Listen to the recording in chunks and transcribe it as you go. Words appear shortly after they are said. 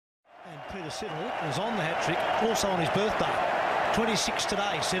Peter Siddle is on the hat-trick, also on his birthday. 26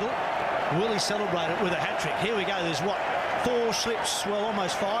 today, Siddle. Will he celebrate it with a hat-trick? Here we go. There's what? 4 slips, well,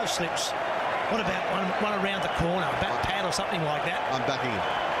 almost 5 slips. What about one around the corner, a back pad or something like that? I'm backing him.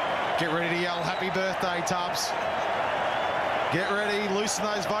 Get ready to yell happy birthday, Tubbs. Get ready, loosen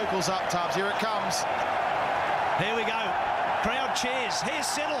those vocals up, Tubbs. Here it comes. Here we go. Crowd cheers.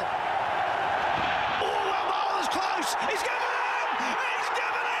 Here's Siddle. Oh, well, ball is close. He's given him! He's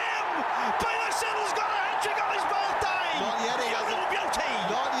given him! Peter Siddle's got a hat-trick on his birthday! Not yet he hasn't. Little beauty!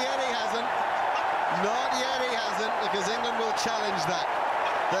 Not yet he hasn't. Not yet he hasn't, because England will challenge that.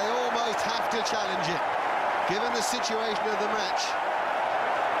 They almost have to challenge it. Given the situation of the match,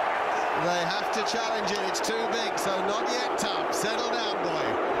 they have to challenge it. It's too big, so not yet, Tubbs. Settle down, boy.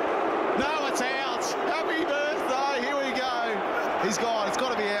 No, it's out. Happy birthday. Here we go. He's gone. It's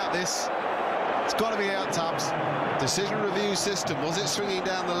got to be out, this. It's got to be out, Tubbs. Decision review system. Was it swinging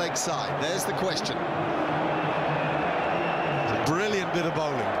down the leg side? There's the question. It's a brilliant bit of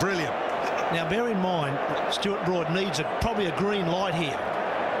bowling. Brilliant. Now, bear in mind, Stuart Broad needs probably a green light here,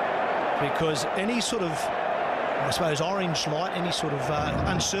 because any sort of, I suppose, orange light, any sort of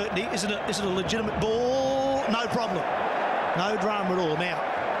uncertainty, is it a legitimate ball? No problem. No drama at all. Now,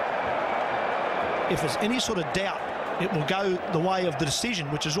 if there's any sort of doubt, it will go the way of the decision,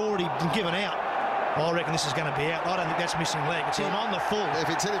 which has already been given out. I reckon this is going to be out. I don't think that's missing leg. It's hit him on the full.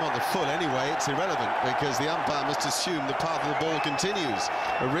 If it's hit him on the full anyway, it's irrelevant, because the umpire must assume the path of the ball continues.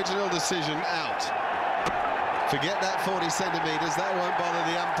 Original decision out. Forget that 40 centimetres. That won't bother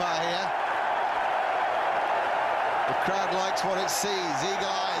the umpire here. The crowd likes what it sees.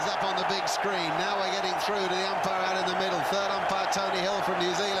 Eagle eyes up on the big screen. Now we're getting through to the umpire out in the middle. Third umpire, Tony Hill from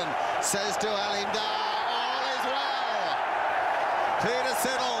New Zealand, says to Alim Dar, all is well. Peter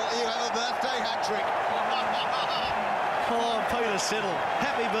Siddle, you have a birthday hat-trick. Oh, Peter Siddle,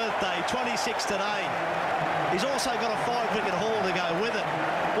 happy birthday, 26 today. He's also got a 5-wicket haul to go with it.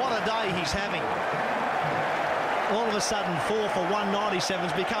 What a day he's having. All of a sudden, 4 for 197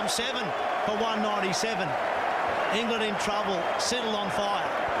 has become 7 for 197. England in trouble, Siddle on fire.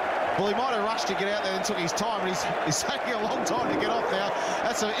 Well, he might have rushed to get out there and took his time, but he's taking a long time to get off now.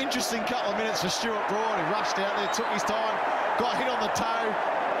 That's an interesting couple of minutes for Stuart Broad. He rushed out there, took his time, got hit on the toe,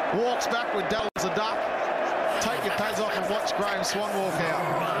 walks backward, doubles a duck. Take your pads off and watch Graham Swan walk out.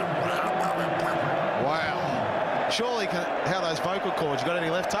 Wow. Surely, how those vocal cords, you got any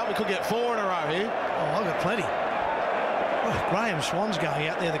left up? We could get 4 in a row here. Oh, I've got plenty. Oh, Graham Swan's going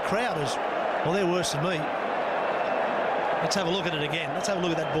out there. The crowd is, well, they're worse than me. Let's have a look at it again. Let's have a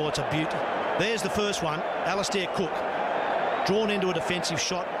look at that ball. It's a beauty. There's the first one. Alastair Cook. Drawn into a defensive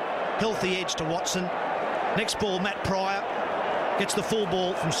shot. Healthy edge to Watson. Next ball, Matt Pryor. Gets the full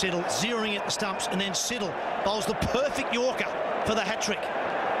ball from Siddle, zeroing at the stumps, and then Siddle bowls the perfect Yorker for the hat-trick.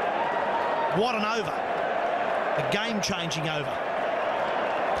 What an over. A game-changing over.